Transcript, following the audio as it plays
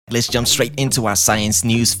Let's jump straight into our science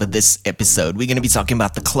news for this episode. We're going to be talking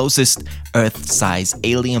about the closest Earth-size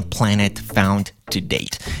alien planet found to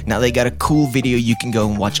date. Now, they got a cool video you can go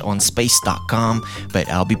and watch on space.com, but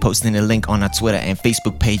I'll be posting a link on our Twitter and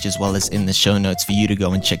Facebook page as well as in the show notes for you to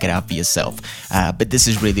go and check it out for yourself. But this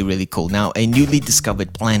is really, really cool. Now, a newly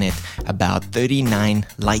discovered planet about 39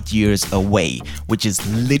 light years away, which is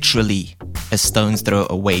literally a stone's throw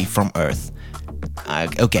away from Earth.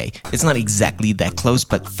 Okay, it's not exactly that close,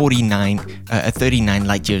 but 39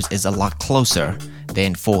 light years is a lot closer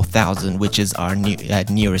than 4,000, which is our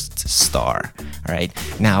nearest star. All right,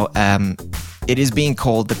 now it is being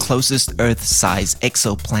called the closest Earth-size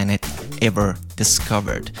exoplanet ever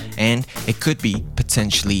discovered, and it could be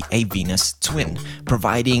potentially a Venus twin,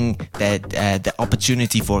 providing that the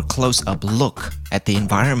opportunity for a close-up look at the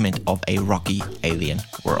environment of a rocky alien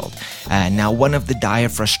world. Now, one of the dire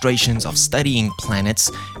frustrations of studying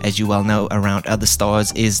planets, as you well know, around other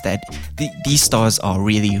stars is that these stars are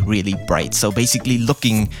really, really bright. So basically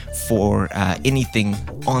looking for anything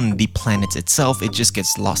on the planet itself, it just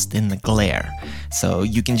gets lost in the glare. So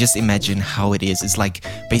you can just imagine how it is. It's like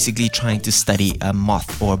basically trying to study a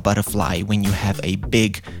moth or a butterfly when you have a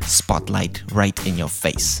big spotlight right in your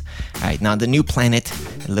face. Alright, now the new planet,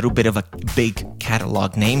 a little bit of a big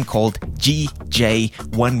catalog name called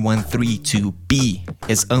GJ1132b,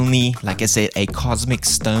 is only, like I said, a cosmic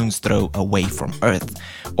stone's throw away from Earth,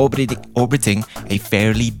 orbiting a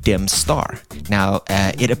fairly dim star. Now,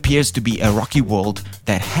 it appears to be a rocky world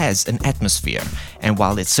that has an atmosphere, and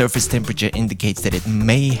while its surface temperature indicates that it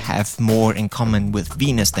may have more in common with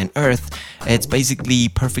Venus than Earth, it's basically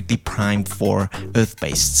perfectly primed for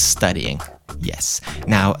Earth-based studying. Yes.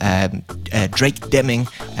 Now, Drake Deming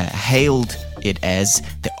hailed it as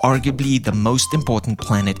arguably the most important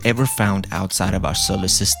planet ever found outside of our solar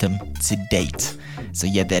system to date. So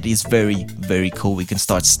yeah, that is very, very cool. We can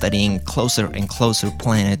start studying closer and closer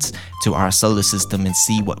planets to our solar system and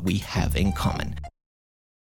see what we have in common.